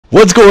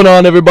What's going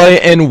on,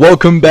 everybody, and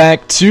welcome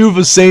back to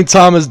the St.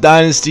 Thomas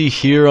Dynasty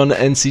here on the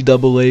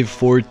NCAA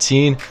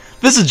 14.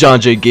 This is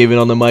John J. Gavin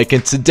on the mic,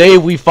 and today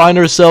we find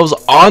ourselves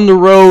on the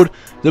road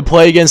to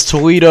play against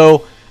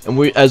Toledo. And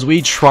as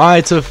we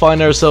try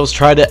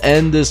to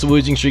end this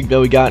losing streak that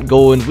we got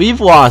going.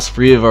 We've lost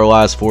 3 of our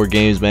last 4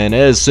 games, man.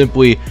 It is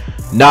simply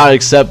not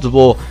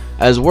acceptable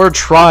as we're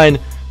trying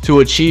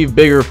to achieve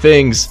bigger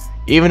things.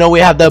 Even though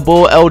we have that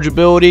bowl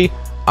eligibility,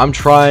 I'm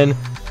trying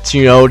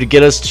to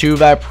get us to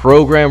that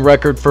program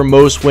record for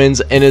most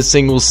wins in a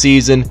single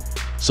season.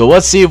 So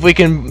let's see if we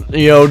can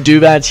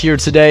do that here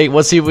today.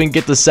 Let's see if we can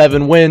get the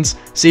 7 wins,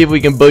 see if we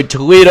can beat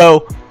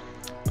Toledo.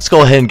 Let's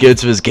go ahead and get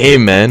into this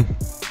game, man.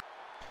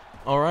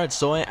 Alright,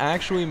 so I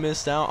actually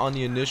missed out on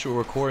the initial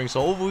recording,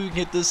 so hopefully we can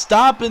hit this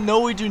stop, and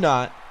no, we do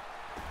not.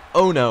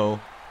 Oh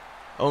no.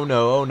 Oh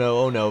no, oh no,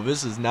 oh no.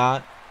 This is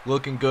not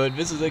looking good.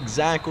 This is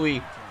exactly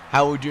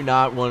how we do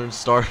not want to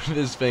start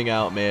this thing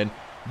out, man.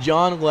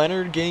 John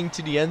Leonard getting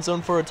to the end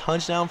zone for a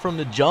touchdown from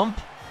the jump.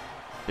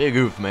 Big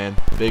oof, man.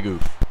 Big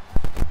oof.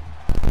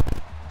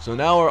 So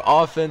now our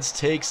offense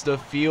takes the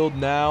field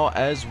now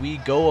as we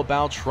go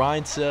about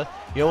trying to,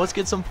 let's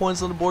get some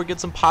points on the board, get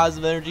some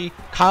positive energy.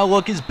 Kyle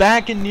Luck is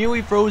back and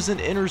nearly throws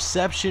an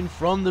interception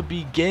from the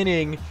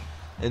beginning.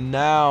 And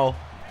now,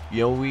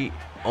 we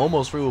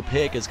almost threw a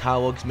pick as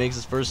Kyle Luck makes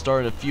his first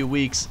start in a few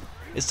weeks.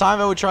 It's time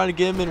that we're trying to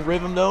get him in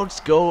rhythm, though.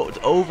 Let's go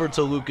over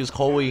to Lucas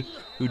Coley,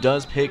 who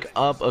does pick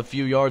up a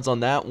few yards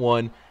on that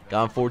one.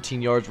 Got 14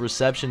 yards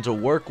reception to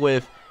work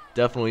with.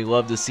 Definitely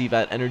love to see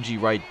that energy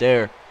right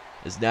there.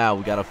 As now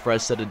we got a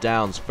fresh set of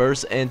downs.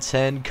 1st and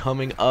 10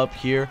 coming up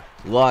here.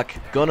 Luck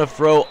gonna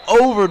throw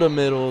over the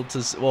middle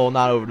to, well,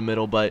 not over the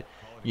middle, but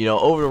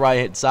over the right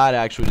hand side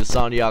actually to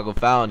Santiago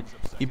Fallon.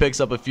 He picks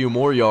up a few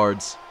more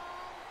yards.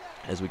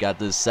 As we got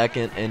this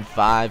 2nd and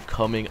 5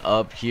 coming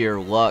up here.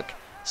 Luck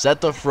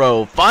set the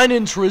throw,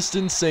 finding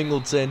Tristan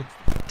Singleton,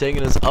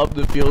 taking us up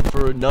the field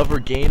for another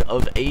gain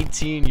of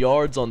 18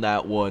 yards on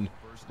that one.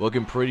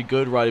 Looking pretty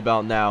good right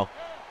about now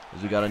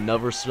as we got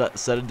another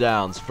set of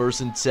downs.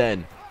 1st and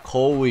 10.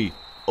 Coley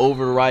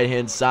over the right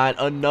hand side,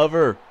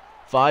 another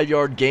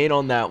 5-yard gain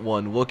on that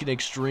one. Looking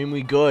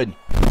extremely good,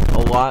 a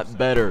lot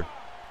better.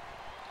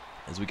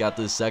 As we got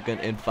this 2nd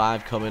and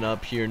 5 coming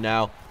up here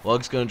now.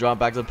 Luck's going to drop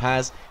back to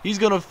pass. He's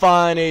going to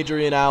find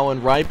Adrian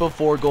Allen right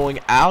before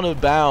going out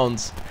of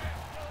bounds.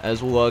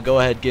 As we'll go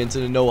ahead and get into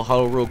the no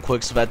huddle real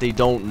quick so that they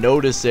don't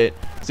notice it.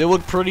 They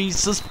look pretty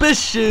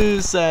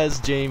suspicious as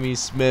Jamie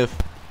Smith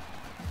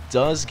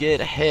does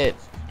get hit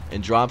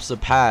and drops the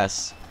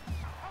pass.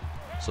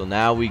 So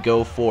now we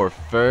go for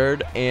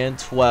 3rd and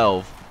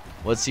 12.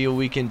 Let's see what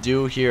we can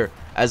do here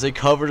as they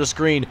cover the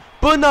screen.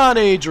 But not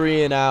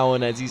Adrian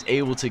Allen as he's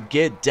able to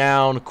get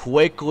down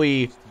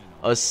quickly.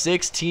 A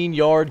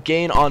 16-yard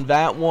gain on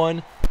that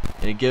one.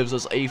 And it gives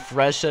us a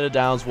fresh set of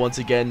downs once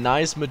again.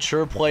 Nice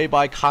mature play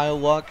by Kyle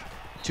Luck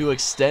to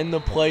extend the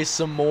play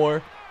some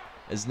more.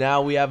 As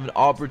now we have an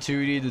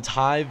opportunity to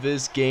tie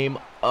this game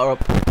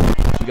up.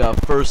 So we got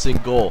 1st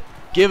and goal.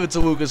 Give it to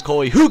Lucas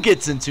Coley, who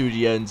gets into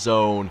the end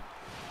zone.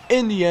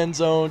 In the end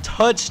zone,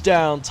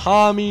 touchdown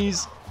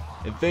Tommies.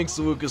 And thanks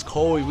to Lucas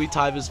Coley, we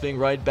tie this thing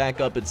right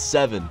back up at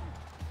 7.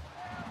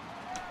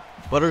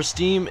 But our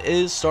steam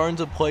is starting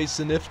to play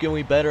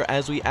significantly better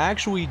as we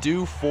actually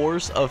do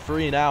force a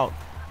 3 and out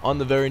on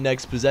the very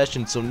next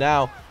possession. So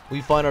now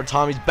we find our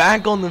Tommies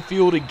back on the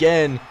field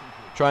again,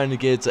 trying to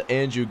get it to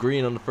Andrew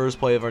Green on the first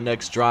play of our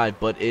next drive,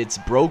 but it's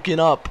broken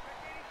up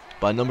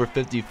by number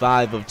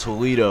 55 of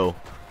Toledo.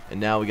 And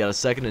now we got a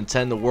 2nd and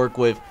 10 to work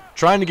with,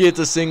 trying to get it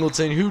to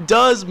Singleton, who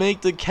does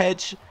make the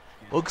catch.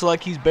 Looks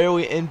like he's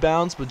barely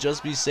inbounds, but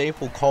just be safe,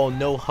 we'll call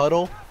no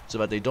huddle so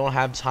that they don't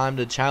have time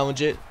to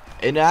challenge it.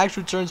 And it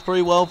actually turns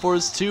pretty well for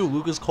us too.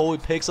 Lucas Coley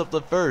picks up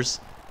the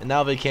 1st, and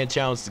now they can't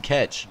challenge the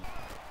catch.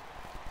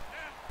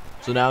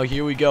 So now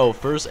here we go.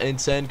 1st and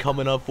 10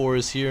 coming up for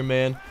us here,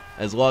 man.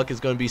 As Luck is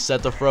going to be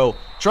set to throw.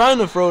 Trying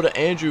to throw to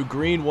Andrew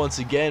Green once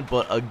again.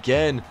 But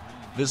again,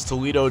 this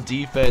Toledo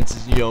defense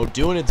is,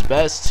 doing its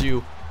best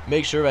to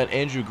make sure that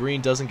Andrew Green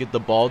doesn't get the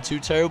ball too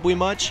terribly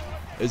much.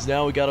 As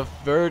now we got a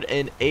 3rd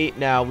and 8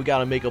 now. We got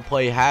to make a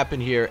play happen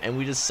here. And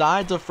we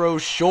decide to throw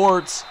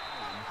shorts.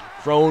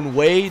 Thrown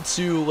way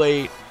too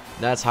late.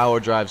 And that's how our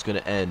drive's going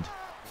to end.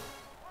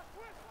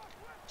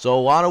 So a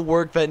lot of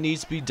work that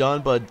needs to be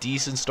done, but a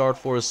decent start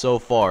for us so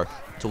far.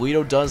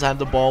 Toledo does have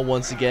the ball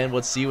once again.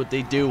 Let's see what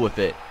they do with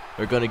it.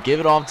 They're going to give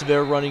it off to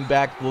their running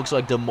back. Looks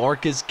like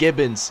DeMarcus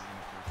Gibbons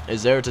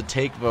is there to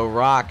take the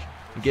rock.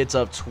 He gets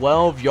up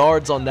 12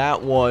 yards on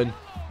that one.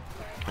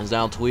 As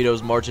now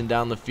Toledo's marching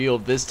down the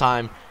field. This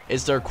time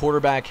it's their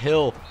quarterback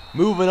Hill.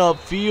 Moving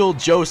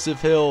upfield,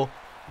 Joseph Hill.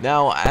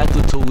 Now at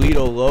the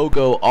Toledo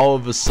logo all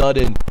of a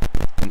sudden.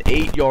 An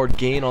 8-yard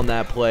gain on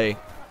that play.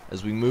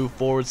 As we move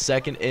forward,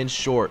 2nd and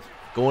short.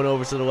 Going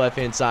over to the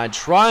left-hand side.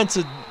 Trying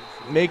to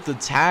make the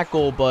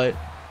tackle, but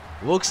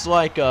looks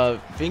like, I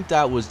think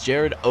that was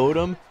Jared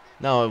Odom.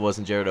 No, it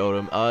wasn't Jared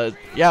Odom.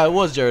 Yeah, it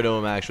was Jared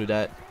Odom, actually,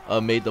 that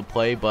made the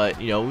play. But,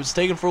 it was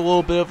taken for a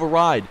little bit of a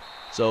ride.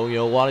 So, a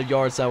lot of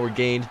yards that were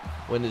gained.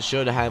 when it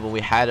should have when we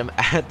had him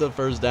at the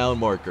first down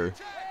marker.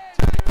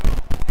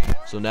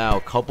 So now,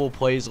 a couple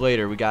plays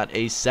later, we got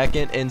a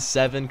 2nd and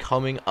 7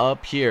 coming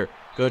up here.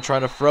 Gonna try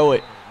to throw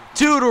it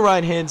to the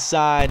right-hand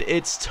side.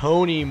 It's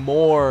Tony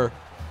Moore.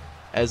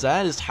 As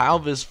that is how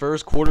this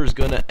first quarter is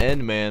gonna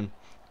end, man.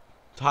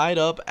 Tied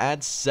up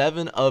at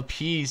 7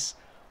 apiece.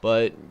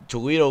 But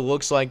Toledo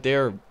looks like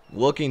they're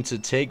looking to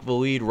take the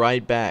lead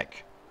right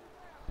back.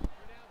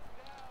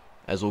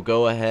 As we'll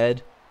go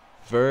ahead.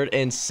 3rd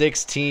and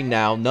 16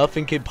 now.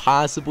 Nothing could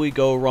possibly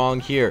go wrong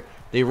here.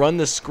 They run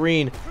the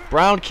screen.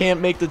 Brown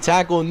can't make the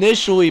tackle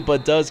initially,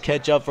 but does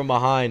catch up from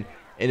behind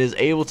and is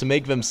able to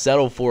make them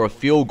settle for a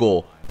field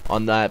goal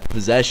on that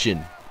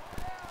possession.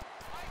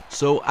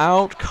 So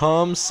out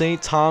comes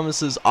St.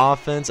 Thomas's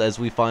offense as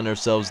we find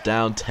ourselves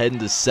down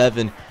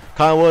 10-7.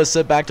 Kyle Willis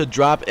set back to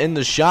drop in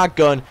the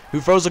shotgun, who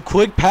throws a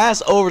quick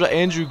pass over to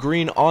Andrew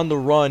Green on the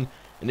run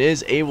and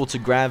is able to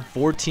grab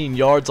 14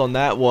 yards on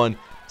that one.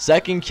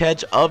 2nd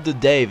catch of the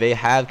day. They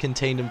have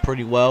contained him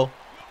pretty well,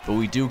 but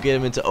we do get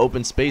him into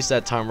open space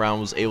that time around,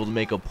 was able to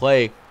make a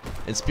play.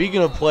 And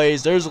speaking of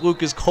plays, there's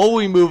Lucas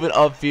Coley moving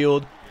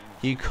upfield.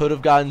 He could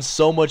have gotten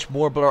so much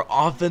more, but our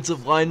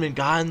offensive lineman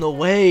got in the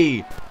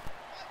way.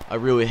 I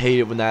really hate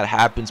it when that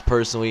happens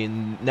personally.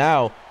 And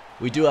now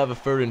we do have a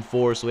 3rd and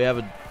 4, so we have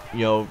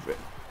a,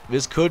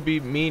 this could be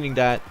meaning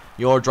that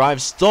your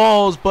drive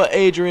stalls, but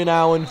Adrian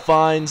Allen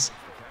finds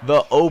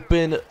the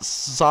open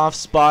soft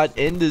spot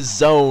in the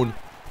zone.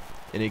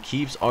 And it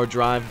keeps our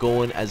drive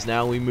going as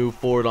now we move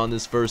forward on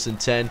this 1st and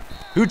 10.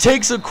 Who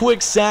takes a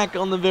quick sack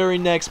on the very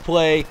next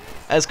play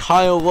as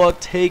Kyle Luck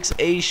takes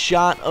a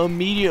shot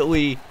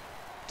immediately.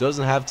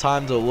 Doesn't have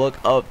time to look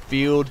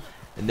upfield.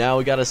 And now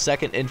we got a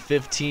 2nd and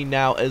 15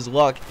 now as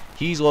Luck.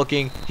 He's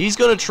looking. He's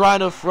going to try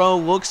to throw.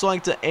 Looks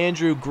like to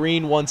Andrew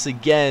Green once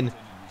again.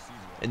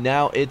 And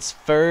now it's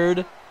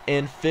 3rd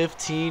and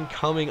 15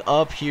 coming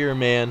up here,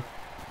 man.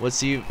 Let's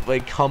see if they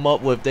come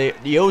up with. The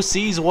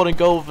OCs want to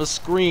go with a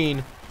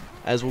screen.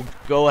 As we'll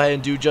go ahead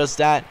and do just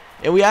that.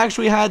 And we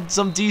actually had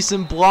some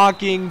decent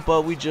blocking,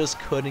 but we just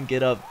couldn't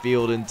get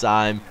upfield in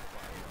time.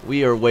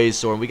 We are way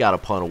sore, and we got to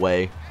punt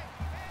away.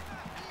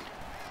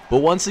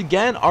 But once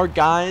again, our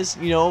guys,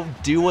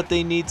 do what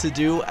they need to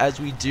do as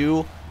we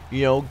do,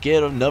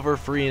 get another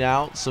 3 and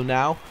out. So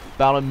now,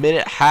 about a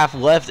minute half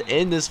left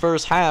in this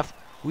first half,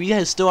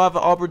 we still have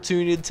an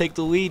opportunity to take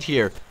the lead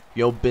here.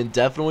 Been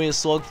definitely a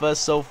slugfest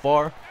so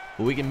far,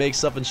 but we can make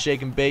something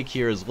shake and bake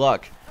here as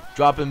Luck.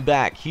 Dropping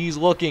back. He's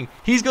looking.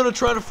 He's going to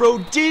try to throw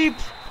deep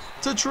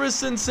to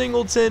Tristan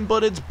Singleton,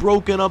 but it's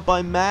broken up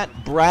by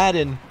Matt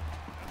Braden.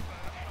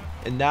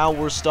 And now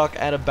we're stuck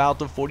at about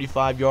the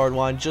 45-yard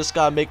line. Just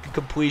got to make a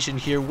completion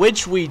here,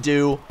 which we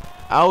do.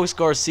 Alex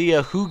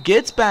Garcia, who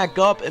gets back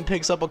up and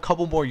picks up a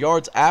couple more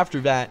yards after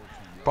that.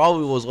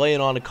 Probably was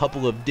laying on a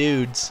couple of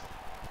dudes.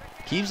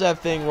 Keeps that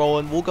thing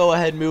rolling. We'll go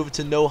ahead and move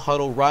to no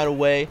huddle right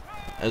away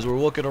as we're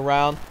looking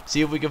around.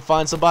 See if we can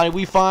find somebody.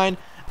 We find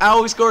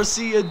Alex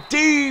Garcia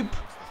deep,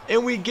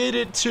 and we get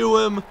it to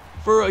him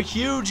for a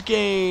huge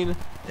gain.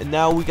 And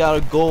now we got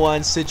a goal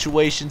line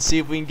situation. See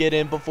if we can get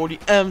in before the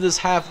end of this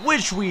half,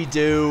 which we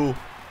do.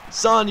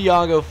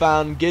 Santiago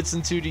Fountain gets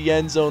into the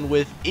end zone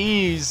with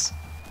ease,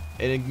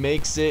 and it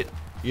makes it,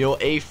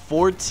 a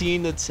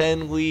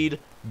 14-10 lead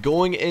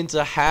going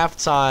into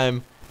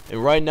halftime.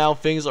 And right now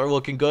things are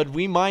looking good.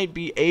 We might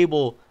be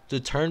able to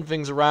turn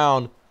things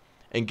around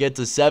and get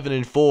to 7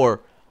 and 4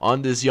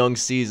 on this young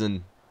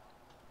season.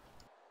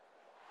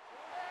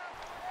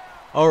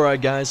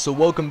 Alright guys, so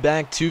welcome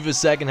back to the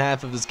second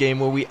half of this game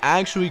where we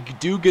actually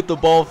do get the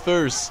ball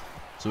first.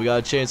 So we got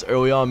a chance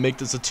early on, make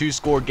this a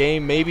 2-score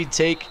game, maybe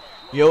take,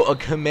 a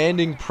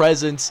commanding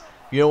presence,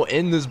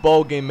 in this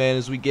ball game, man,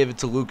 as we give it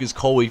to Lucas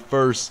Coley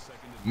first.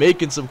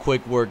 Making some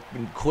quick work,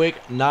 quick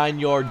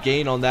 9-yard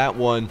gain on that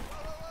one.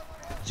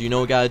 So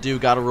what we got to do,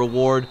 got to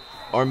reward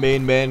our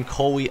main man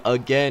Coley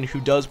again, who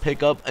does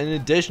pick up an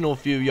additional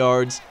few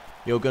yards.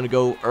 Going to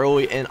go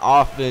early and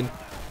often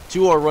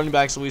to our running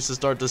backs at least to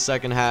start the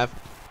second half.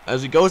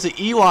 As we go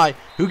to Eli,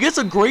 who gets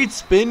a great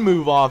spin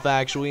move off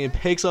actually and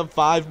picks up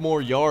 5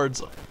 more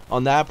yards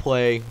on that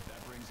play.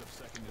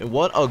 And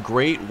what a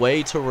great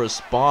way to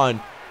respond.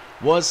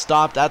 Was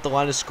stopped at the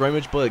line of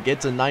scrimmage, but it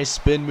gets a nice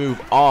spin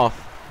move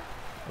off.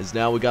 As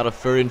now we got a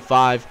 3rd and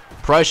 5.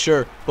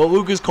 Pressure, but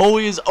Lucas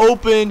Coley is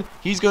open.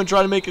 He's going to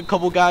try to make a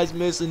couple guys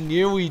miss, and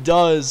nearly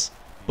does.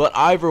 But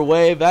either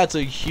way, that's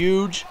a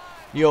huge,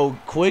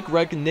 quick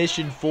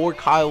recognition for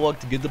Kyle Luck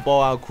to get the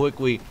ball out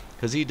quickly,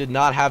 because he did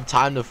not have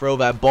time to throw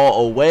that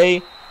ball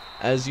away.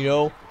 As,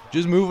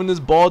 just moving this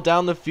ball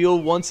down the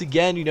field once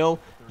again,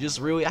 just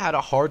really had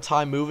a hard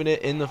time moving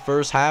it in the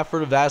first half for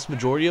the vast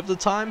majority of the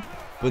time.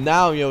 But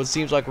now, it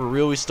seems like we're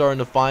really starting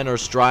to find our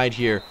stride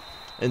here.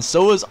 And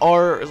so is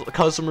our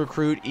custom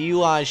recruit,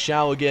 Eli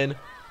Shaligan,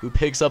 who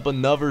picks up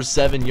another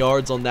 7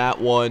 yards on that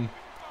one.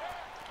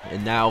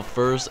 And now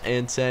 1st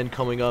and 10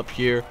 coming up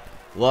here.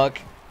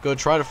 Luck go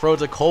try to throw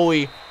to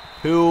Coley,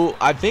 who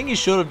I think he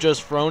should have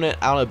just thrown it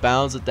out of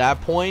bounds at that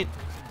point,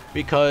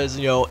 because,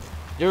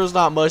 there was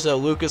not much that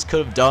Lucas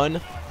could have done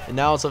And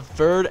now it's a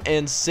 3rd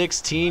and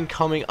 16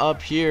 coming up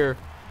here.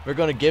 We're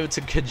going to give it to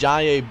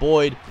Kajaye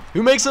Boyd,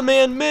 who makes a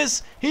man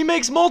miss. He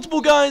makes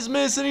multiple guys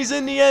miss, and he's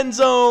in the end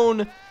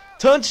zone.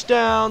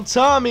 Touchdown,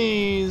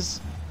 Tommies.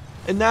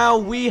 And now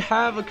we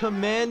have a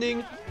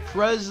commanding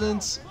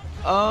presence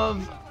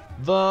of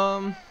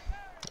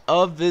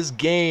this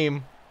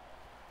game,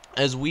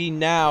 as we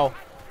now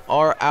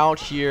are out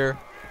here,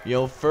 you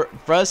know,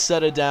 fresh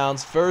set of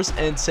downs. 1st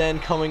and 10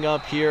 coming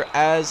up here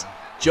as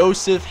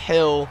Joseph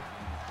Hill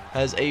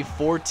has a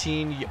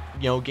 14,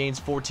 gains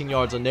 14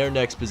 yards on their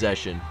next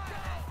possession.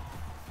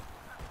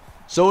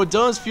 So it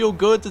does feel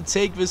good to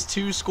take this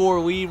 2-score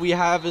lead. We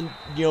haven't,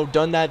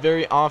 done that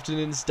very often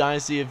in this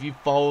dynasty if you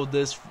followed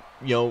this,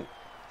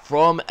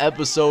 from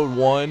episode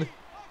 1.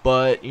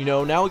 But,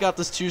 now we got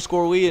this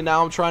 2-score lead, and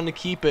now I'm trying to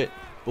keep it.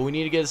 But we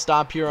need to get a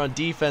stop here on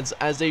defense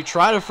as they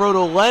try to throw to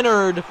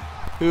Leonard,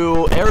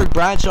 who Eric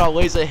Bradshaw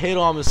lays a hit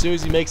on him as soon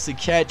as he makes the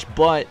catch,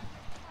 but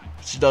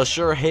the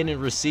sure-handed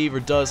receiver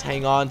does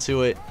hang on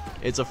to it.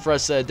 It's a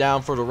fresh set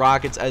down for the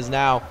Rockets, as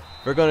now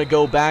they're going to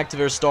go back to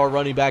their star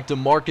running back,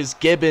 DeMarcus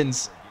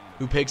Gibbons,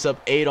 who picks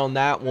up 8 on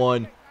that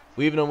one,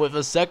 leaving them with a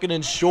 2nd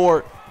and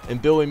short,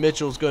 and Billy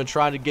Mitchell's going to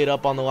try to get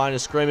up on the line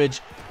of scrimmage,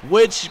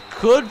 which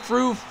could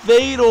prove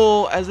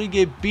fatal as we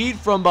get beat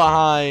from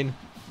behind.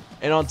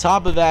 And on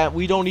top of that,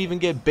 we don't even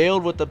get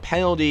bailed with the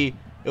penalty.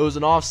 It was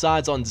an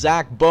offsides on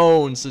Zach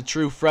Bones, the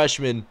true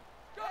freshman.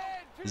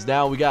 As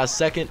now we got a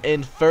 2nd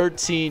and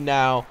 13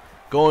 now.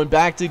 Going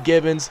back to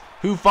Gibbons,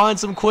 who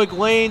finds some quick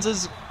lanes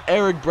as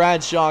Eric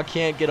Bradshaw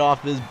can't get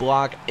off this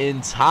block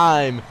in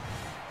time.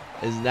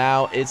 As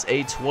now it's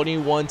a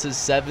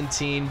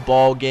 21-17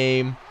 ball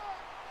game.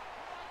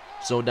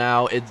 So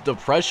now the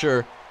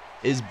pressure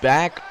is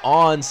back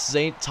on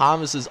St.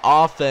 Thomas's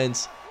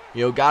offense.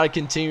 Got to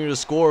continue to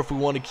score if we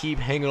want to keep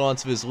hanging on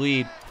to this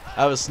lead.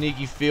 I have a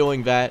sneaky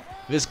feeling that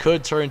this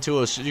could turn into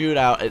a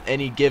shootout at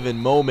any given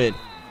moment.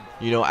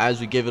 As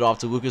we give it off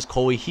to Lucas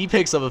Coley, he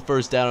picks up a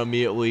 1st down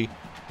immediately.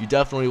 You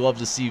definitely love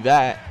to see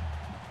that.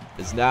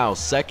 It's now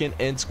 2nd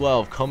and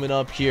 12 coming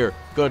up here.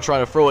 Going to try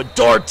to throw a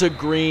dart to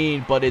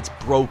Green, but it's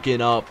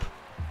broken up.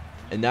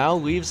 And now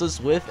leaves us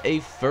with a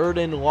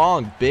 3rd and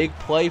long. Big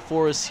play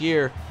for us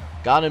here.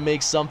 Got to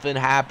make something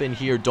happen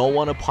here. Don't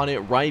want to punt it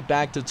right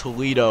back to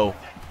Toledo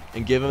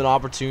and give him an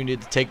opportunity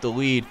to take the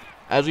lead.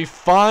 As we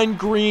find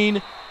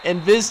Green,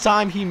 and this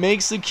time he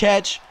makes the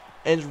catch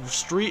and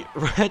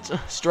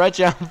stretch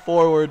out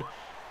forward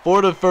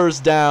for the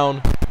 1st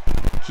down,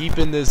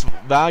 keeping this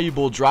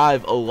valuable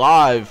drive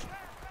alive.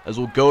 As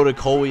we'll go to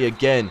Coley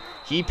again.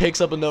 He picks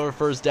up another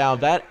 1st down.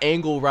 That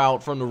angle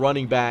route from the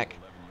running back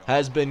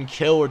has been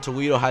killed.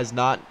 Toledo has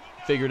not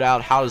figured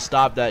out how to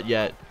stop that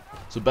yet.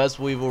 So best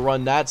believe we'll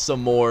run that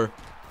some more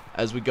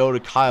as we go to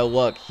Kyle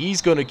Luck.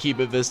 He's going to keep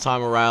it this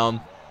time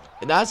around.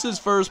 And that's his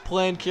 1st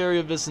planned carry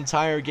of this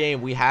entire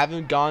game. We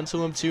haven't gone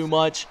to him too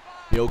much.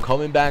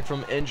 Coming back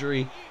from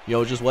injury,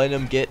 just letting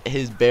him get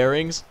his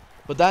bearings.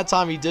 But that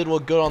time he did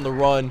look good on the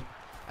run,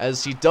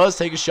 as he does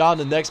take a shot in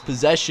the next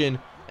possession,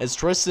 as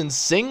Tristan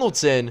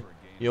Singleton,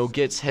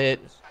 gets hit,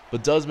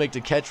 but does make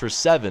the catch for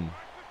 7.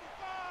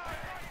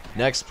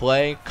 Next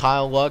play,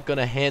 Kyle Luck going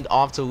to hand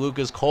off to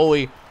Lucas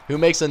Coley, who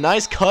makes a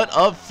nice cut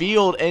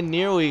upfield and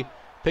nearly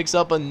picks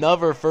up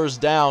another 1st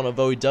down,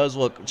 although he does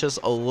look just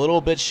a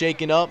little bit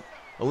shaken up,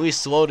 at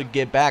least slow to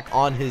get back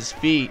on his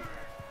feet.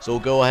 So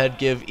we'll go ahead and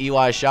give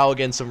Eli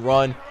Shaligan some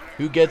run,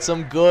 who gets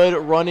some good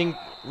running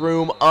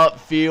room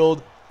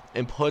upfield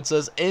and puts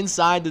us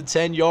inside the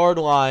 10-yard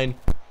line.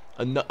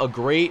 A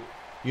great,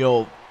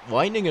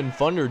 lightning and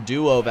thunder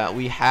duo that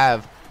we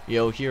have,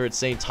 here at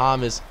St.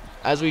 Thomas,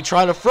 as we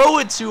try to throw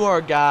it to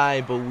our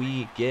guy, but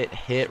we get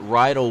hit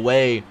right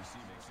away.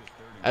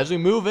 As we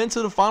move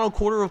into the final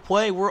quarter of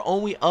play, we're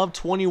only up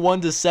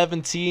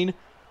 21-17.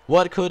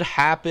 What could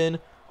happen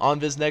on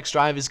this next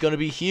drive is going to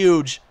be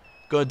huge.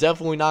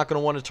 Definitely not going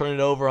to want to turn it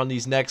over on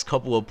these next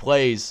couple of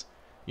plays,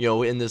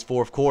 in this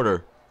 4th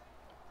quarter.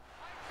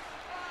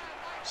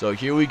 So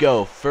here we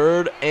go.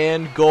 3rd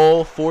and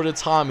goal for the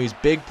Tommies.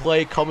 Big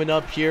play coming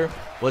up here.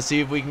 Let's see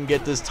if we can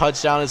get this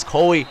touchdown, as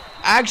Coley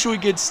actually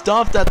gets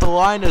stuffed at the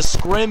line of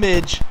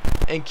scrimmage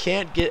and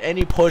can't get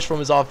any push from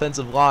his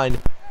offensive line.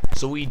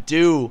 So we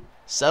do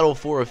settle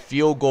for a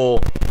field goal.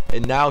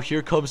 And now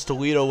here comes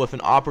Toledo with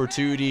an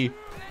opportunity,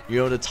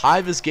 to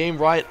tie this game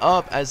right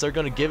up, as they're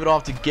going to give it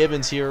off to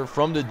Gibbons here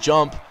from the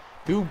jump,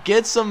 who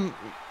gets some,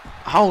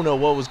 I don't know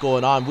what was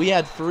going on. We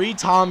had 3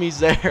 Tommies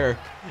there,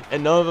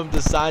 and none of them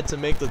decided to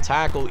make the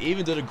tackle.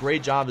 Even did a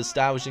great job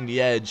establishing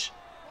the edge.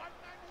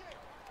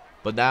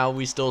 But now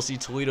we still see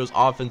Toledo's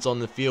offense on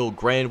the field.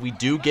 Granted, we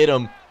do get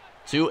them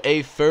to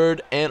a 3rd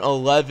and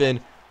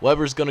 11.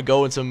 Weber's going to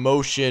go into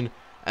motion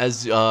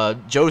as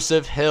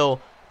Joseph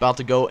Hill about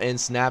to go and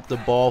snap the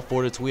ball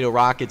for the Toledo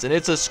Rockets. And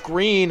it's a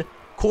screen.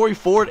 Corey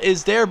Ford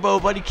is there,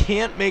 but he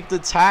can't make the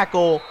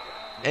tackle.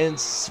 And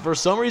for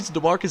some reason,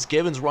 DeMarcus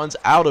Gibbons runs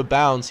out of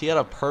bounds. He had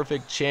a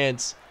perfect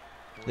chance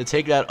to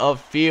take that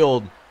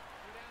upfield.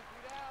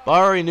 But I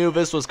already knew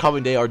this was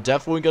coming. They are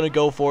definitely going to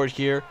go for it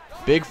here.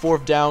 Big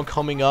 4th down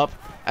coming up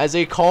as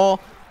they call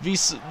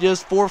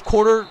Just fourth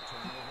quarter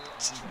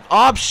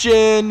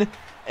option,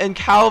 and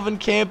Calvin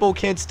Campbell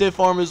can't stiff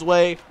arm his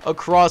way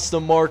across the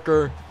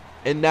marker.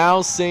 And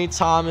now St.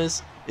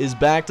 Thomas is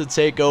back to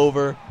take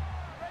over.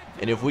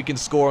 And if we can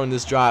score on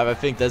this drive, I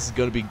think this is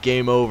going to be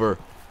game over.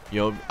 You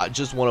know, I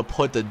just want to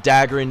put the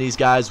dagger in these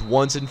guys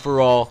once and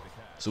for all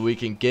so we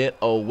can get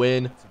a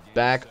win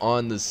back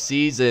on the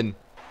season.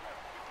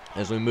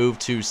 As we move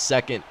to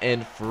 2nd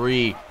and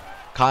 3.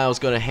 Kyle's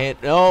going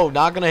to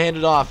not going to hand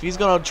it off. He's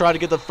going to try to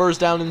get the first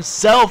down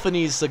himself, and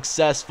he's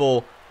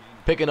successful,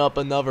 picking up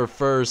another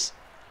first.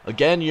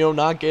 Again, you know,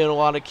 not getting a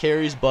lot of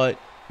carries, but,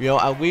 you know,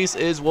 at least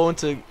is willing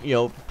to, you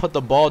know, put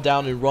the ball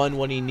down and run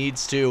when he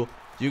needs to.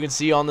 You can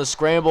see on the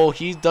scramble,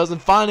 he doesn't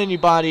find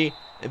anybody,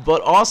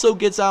 but also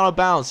gets out of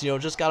bounds. You know,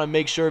 just got to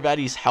make sure that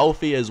he's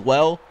healthy as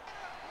well.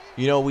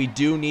 You know, we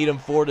do need him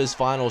for this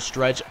final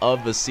stretch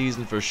of the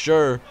season for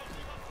sure.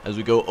 As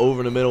we go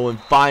over the middle and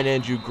find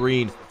Andrew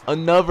Green.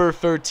 Another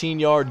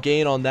 13-yard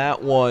gain on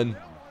that one.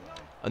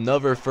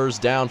 Another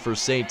first down for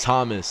St.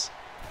 Thomas.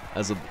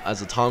 As the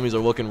Tommies are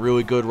looking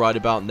really good right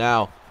about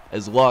now.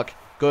 As Luck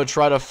going to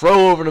try to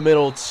throw over the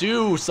middle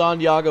to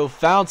Santiago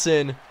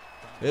Fountain.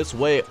 It's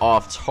way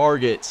off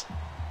target.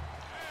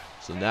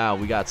 So now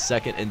we got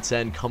 2nd and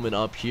 10 coming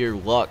up here.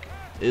 Luck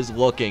is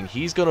looking.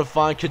 He's going to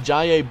find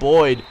Kajaye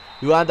Boyd,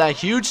 who had that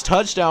huge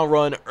touchdown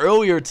run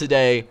earlier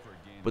today.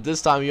 But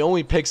this time he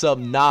only picks up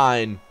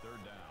 9.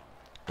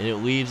 And it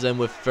leaves them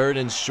with 3rd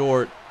and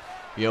short.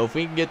 You know, if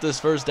we can get this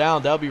first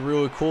down, that would be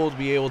really cool to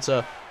be able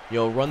to, you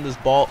know, run this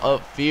ball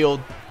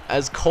upfield.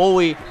 As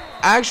Coley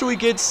actually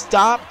gets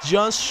stopped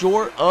just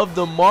short of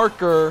the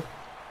marker.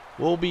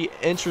 We'll be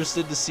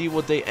interested to see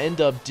what they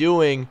end up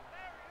doing.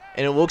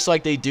 And it looks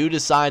like they do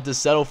decide to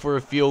settle for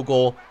a field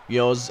goal. You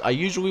know, I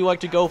usually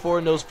like to go for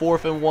in those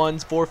 4th and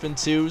 1s, 4th and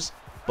 2s.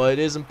 But it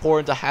is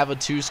important to have a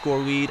 2-score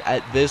lead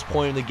at this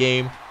point in the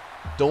game.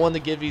 Don't want to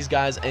give these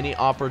guys any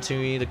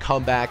opportunity to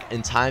come back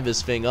and time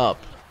this thing up.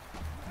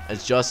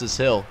 As Justice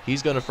Hill,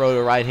 he's going to throw to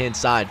the right-hand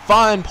side.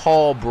 Find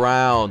Paul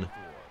Brown.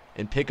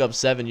 And pick up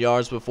 7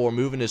 yards before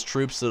moving his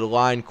troops to the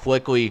line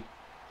quickly.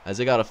 As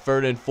they got a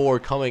 3rd and 4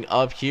 coming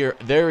up here.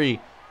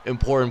 Very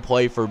important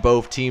play for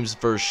both teams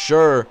for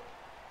sure.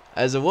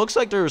 As it looks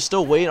like they're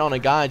still waiting on a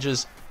guy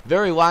just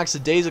very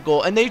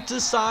lackadaisical. And they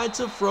decide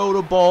to throw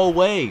the ball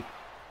away.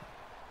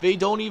 They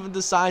don't even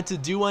decide to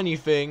do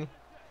anything.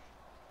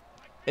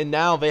 And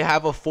now they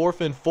have a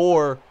 4th and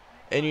 4.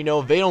 And, you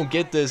know, if they don't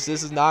get this,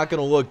 this is not going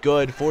to look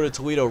good for the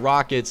Toledo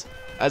Rockets.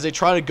 As they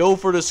try to go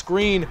for the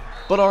screen.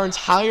 But our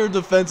entire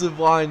defensive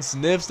line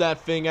sniffs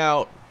that thing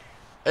out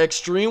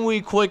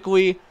extremely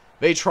quickly.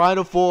 They try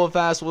to pull a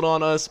fast one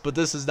on us. But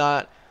this is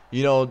not,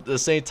 you know, the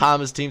St.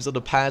 Thomas teams of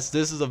the past.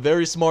 This is a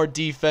very smart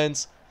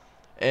defense.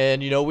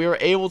 And, you know, we were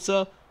able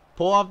to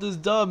pull off this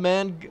dub,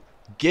 man.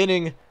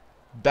 Getting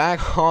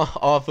back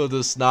off of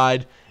the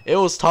snide. It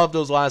was tough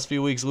those last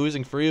few weeks,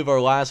 losing 3 of our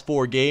last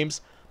 4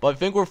 games. But I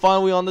think we're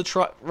finally on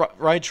the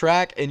right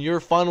track. And your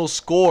final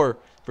score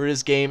for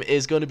this game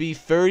is going to be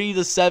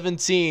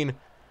 30-17.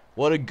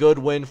 What a good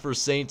win for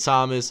St.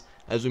 Thomas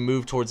as we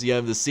move towards the end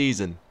of the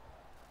season.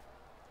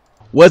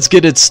 Let's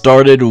get it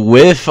started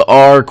with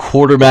our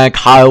quarterback,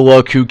 Kyle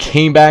Luck, who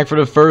came back for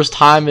the first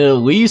time in at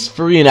least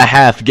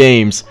 3.5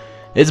 games.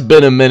 It's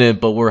been a minute,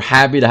 but we're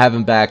happy to have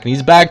him back. And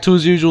he's back to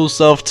his usual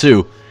self,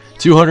 too.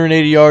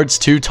 280 yards,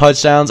 2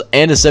 touchdowns,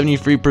 and a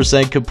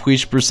 73%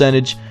 completion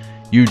percentage.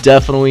 You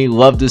definitely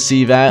love to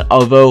see that.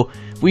 Although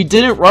we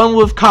didn't run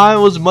with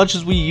Kyle as much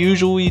as we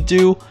usually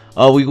do.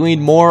 We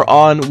leaned more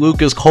on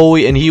Lucas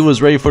Coley, and he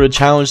was ready for the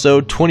challenge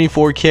though.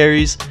 24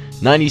 carries,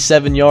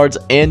 97 yards,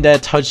 and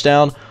that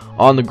touchdown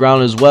on the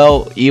ground as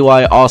well.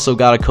 Eli also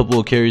got a couple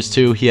of carries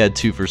too. He had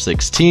 2 for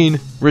 16.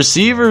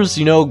 Receivers,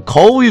 you know,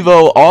 Coley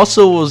though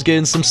also was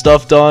getting some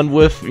stuff done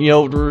with, you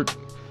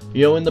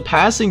know, in the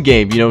passing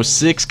game. You know,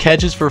 6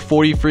 catches for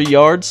 43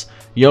 yards.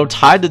 You know,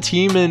 tied the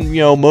team in,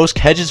 you know, most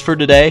catches for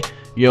today.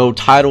 You know,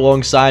 tied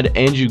alongside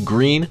Andrew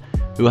Green,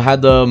 who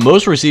had the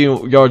most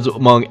receiving yards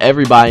among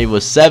everybody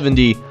with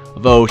 70.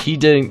 Though he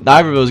didn't,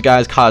 neither of those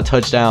guys caught a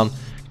touchdown.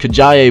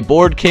 Kajaye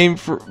Boyd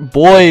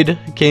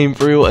came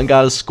through and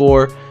got a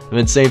score. And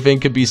then same thing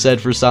could be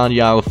said for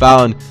Santiago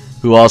Fountain,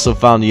 who also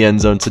found the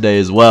end zone today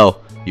as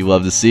well. You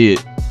love to see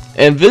it.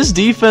 And this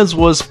defense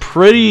was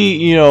pretty,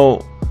 you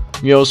know,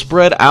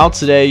 spread out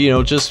today, you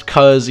know, just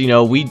because, you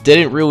know, we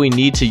didn't really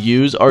need to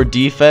use our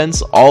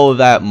defense all of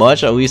that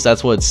much. At least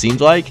that's what it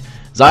seemed like.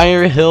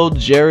 Zaire Hill,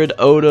 Jared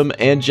Odom,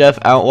 and Jeff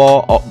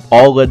Outlaw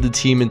all led the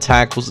team in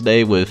tackles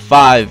today with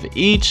 5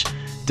 each,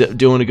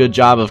 doing a good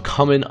job of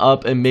coming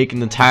up and making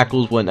the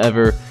tackles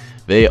whenever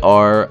they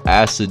are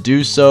asked to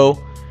do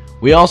so.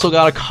 We also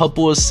got a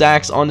couple of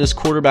sacks on this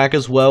quarterback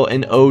as well,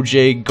 and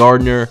OJ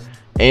Gardner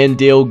and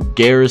Dale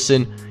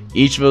Garrison.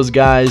 Each of those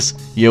guys,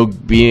 you know,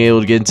 being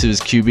able to get into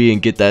his QB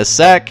and get that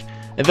sack.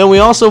 And then we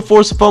also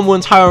forced a fumble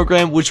in Tyler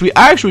Graham, which we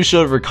actually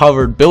should have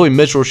recovered. Billy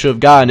Mitchell should have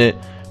gotten it.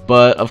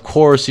 But, of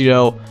course, you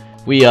know,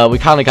 we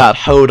kind of got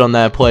hoed on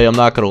that play. I'm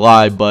not going to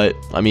lie. But,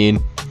 I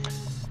mean,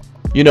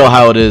 you know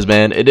how it is,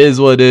 man. It is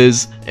what it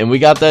is. And we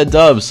got that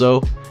dub.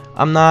 So,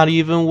 I'm not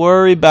even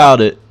worried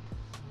about it.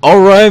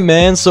 Alright,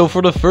 man, so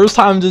for the first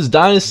time in this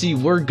Dynasty,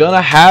 we're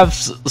gonna have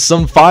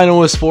some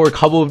finalists for a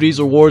couple of these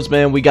awards,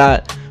 man. We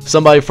got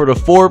somebody for the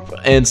Forp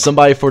and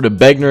somebody for the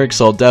Begner,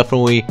 so I'll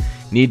definitely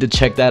need to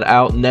check that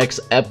out next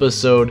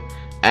episode.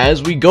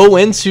 As we go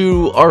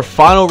into our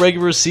final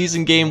regular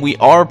season game, we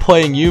are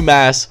playing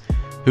UMass,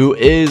 who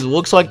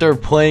looks like they're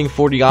playing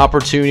for the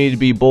opportunity to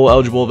be bowl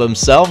eligible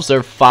themselves.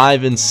 They're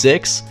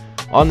 5-6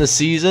 on the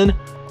season,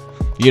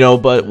 you know,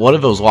 but one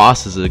of those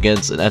losses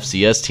against an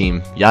FCS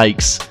team,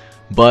 yikes.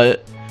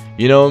 But,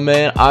 you know,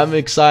 man, I'm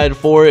excited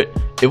for it.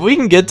 If we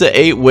can get to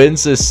 8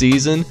 wins this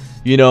season,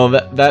 you know,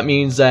 that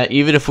means that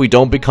even if we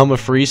don't become a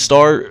free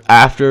star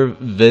after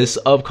this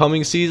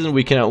upcoming season,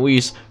 we can at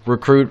least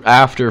recruit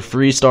after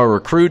 3-star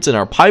recruits in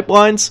our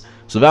pipelines.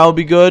 So that would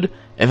be good.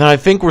 And then I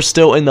think we're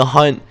still in the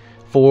hunt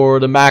for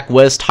the MAC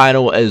West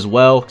title as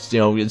well. You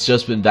know, it's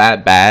just been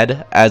that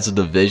bad as a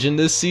division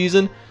this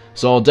season.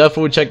 So I'll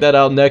definitely check that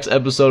out next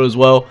episode as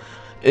well.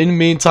 In the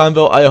meantime,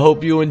 though, I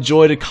hope you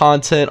enjoy the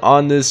content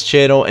on this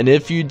channel, and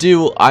if you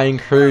do, I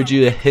encourage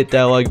you to hit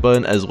that like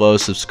button as well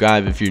as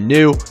subscribe if you're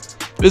new.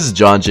 This is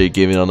John J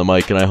Gaming on the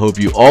mic, and I hope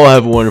you all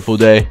have a wonderful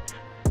day.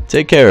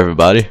 Take care,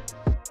 everybody.